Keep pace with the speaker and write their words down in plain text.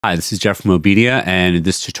Hi, this is Jeff from Obedia, and in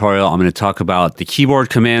this tutorial, I'm going to talk about the keyboard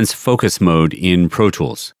commands focus mode in Pro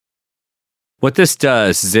Tools. What this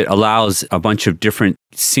does is it allows a bunch of different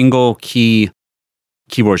single key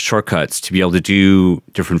keyboard shortcuts to be able to do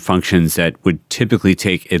different functions that would typically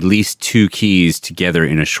take at least two keys together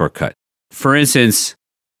in a shortcut. For instance,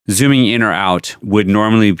 zooming in or out would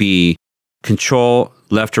normally be Control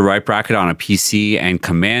left or right bracket on a PC and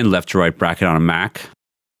Command left or right bracket on a Mac.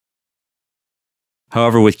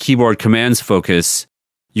 However, with keyboard commands focus,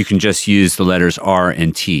 you can just use the letters R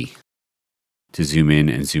and T to zoom in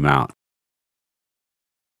and zoom out.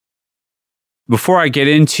 Before I get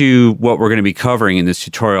into what we're going to be covering in this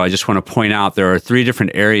tutorial, I just want to point out there are three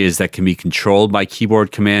different areas that can be controlled by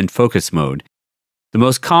keyboard command focus mode. The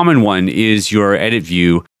most common one is your edit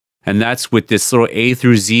view, and that's with this little A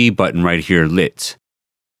through Z button right here, lit.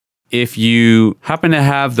 If you happen to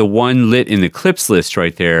have the one lit in the clips list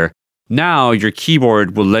right there, now your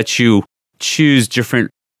keyboard will let you choose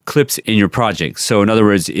different clips in your project. So in other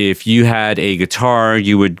words, if you had a guitar,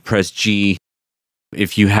 you would press G.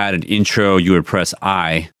 If you had an intro, you would press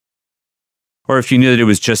I. Or if you knew that it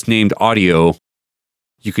was just named audio,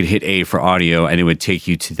 you could hit A for audio and it would take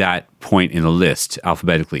you to that point in the list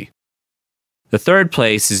alphabetically. The third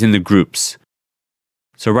place is in the groups.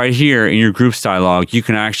 So right here in your groups dialog, you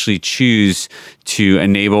can actually choose to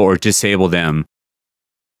enable or disable them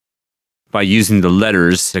by using the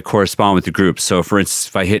letters that correspond with the group. So for instance,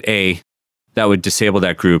 if I hit A, that would disable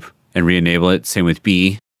that group and re-enable it. Same with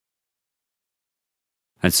B,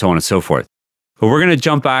 and so on and so forth. But we're going to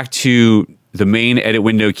jump back to the main edit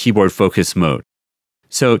window keyboard focus mode.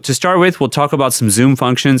 So to start with, we'll talk about some zoom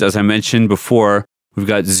functions. As I mentioned before, we've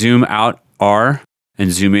got zoom out, R,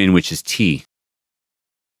 and zoom in, which is T.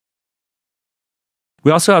 We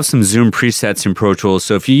also have some zoom presets in Pro Tools.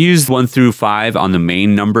 So if you use 1 through 5 on the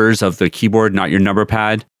main numbers of the keyboard, not your number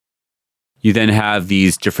pad, you then have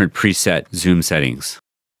these different preset zoom settings.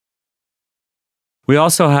 We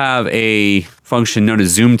also have a function known as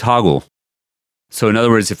zoom toggle. So in other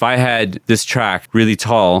words, if I had this track really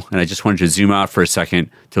tall and I just wanted to zoom out for a second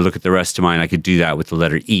to look at the rest of mine, I could do that with the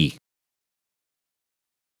letter E.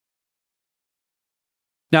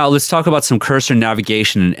 Now let's talk about some cursor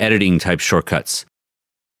navigation and editing type shortcuts.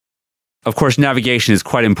 Of course, navigation is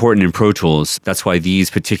quite important in Pro Tools. That's why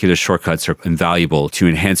these particular shortcuts are invaluable to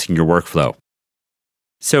enhancing your workflow.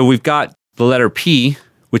 So we've got the letter P,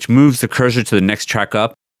 which moves the cursor to the next track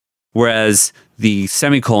up, whereas the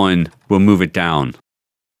semicolon will move it down.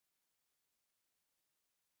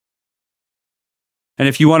 And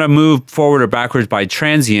if you want to move forward or backwards by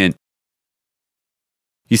transient,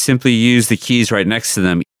 you simply use the keys right next to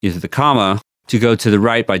them, either the comma to go to the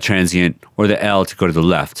right by transient or the L to go to the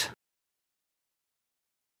left.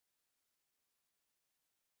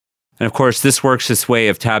 And of course, this works this way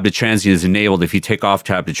if tab to transient is enabled. If you take off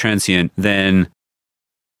tab to transient, then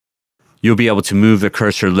you'll be able to move the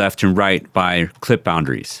cursor left and right by clip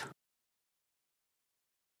boundaries.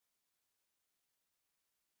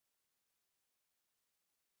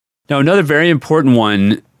 Now, another very important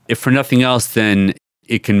one, if for nothing else, then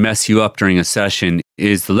it can mess you up during a session,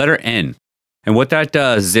 is the letter N. And what that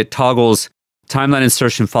does is it toggles timeline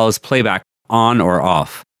insertion follows playback on or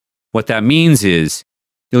off. What that means is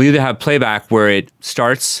you'll either have playback where it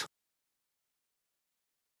starts,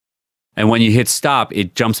 and when you hit stop,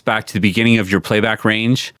 it jumps back to the beginning of your playback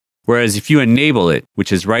range. Whereas if you enable it,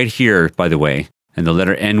 which is right here, by the way, and the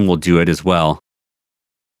letter N will do it as well,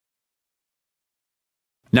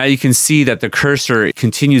 now you can see that the cursor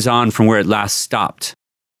continues on from where it last stopped.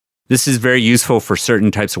 This is very useful for certain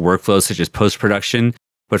types of workflows, such as post-production,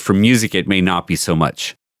 but for music, it may not be so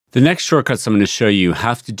much. The next shortcuts I'm going to show you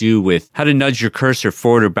have to do with how to nudge your cursor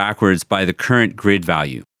forward or backwards by the current grid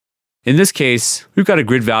value. In this case, we've got a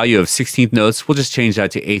grid value of 16th notes. We'll just change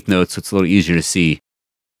that to 8th notes so it's a little easier to see.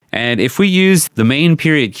 And if we use the main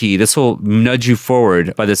period key, this will nudge you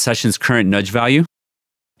forward by the session's current nudge value.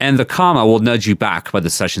 And the comma will nudge you back by the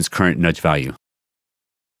session's current nudge value.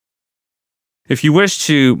 If you wish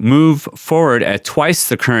to move forward at twice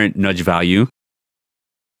the current nudge value,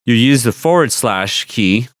 you use the /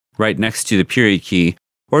 key right next to the period key,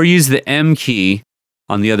 or use the M key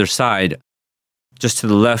on the other side, just to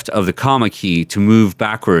the left of the comma key, to move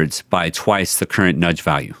backwards by twice the current nudge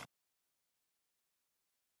value.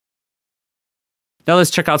 Now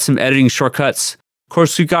let's check out some editing shortcuts. Of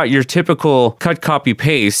course, we've got your typical cut, copy,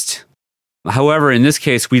 paste. However, in this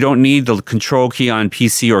case, we don't need the control key on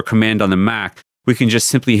PC or command on the Mac. We can just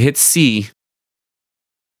simply hit C,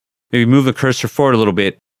 maybe move the cursor forward a little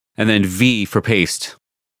bit, and then V for paste.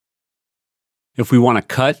 If we want to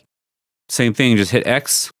cut, same thing, just hit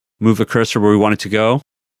X, move the cursor where we want it to go.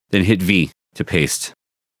 then hit V to paste.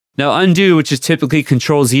 Now undo, which is typically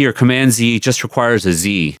Control Z or Command Z, just requires a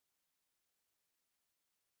Z.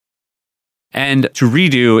 And to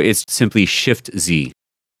redo, it's simply Shift Z.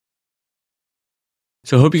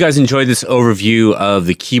 So I hope you guys enjoyed this overview of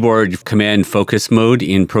the keyboard command focus mode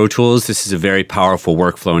in Pro Tools. This is a very powerful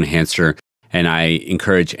workflow enhancer, and I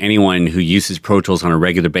encourage anyone who uses Pro Tools on a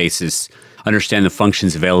regular basis understand the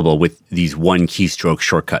functions available with these one keystroke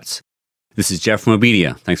shortcuts. This is Jeff from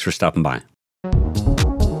Obedia. Thanks for stopping by.